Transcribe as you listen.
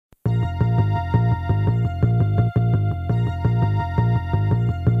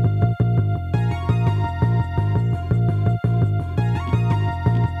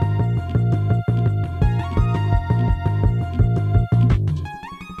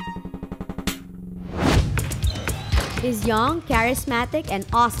He's young, charismatic, and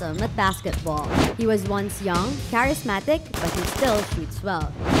awesome at basketball. He was once young, charismatic, but he still shoots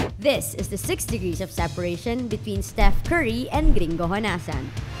well. This is the 6 degrees of separation between Steph Curry and Gringo Honasan.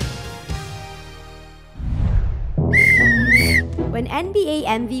 When NBA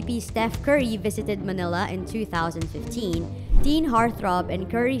MVP Steph Curry visited Manila in 2015, teen heartthrob and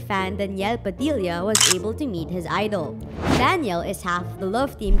Curry fan Daniel Padilla was able to meet his idol. Daniel is half the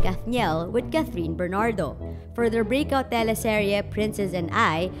love team Kathniel with Catherine Bernardo. For their breakout teleserye Princess and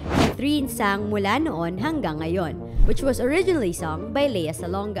I, Catherine sang Mula Noon Hanggang Ngayon, which was originally sung by Lea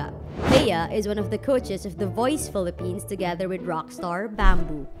Salonga. Lea is one of the coaches of The Voice Philippines together with rock star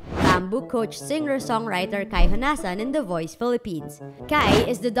Bamboo. Bamboo coached singer-songwriter Kai Honasan in The Voice Philippines. Kai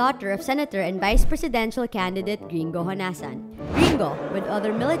is the daughter of Senator and Vice Presidential candidate Gringo Honasan. Gringo, with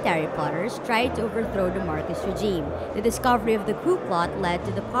other military plotters, tried to overthrow the Marcos regime. The discovery of the coup plot led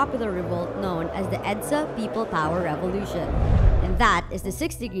to the popular revolt known as the EDSA People Power Revolution. And that is the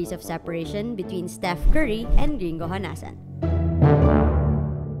 6 degrees of separation between Steph Curry and Gringo Honasan.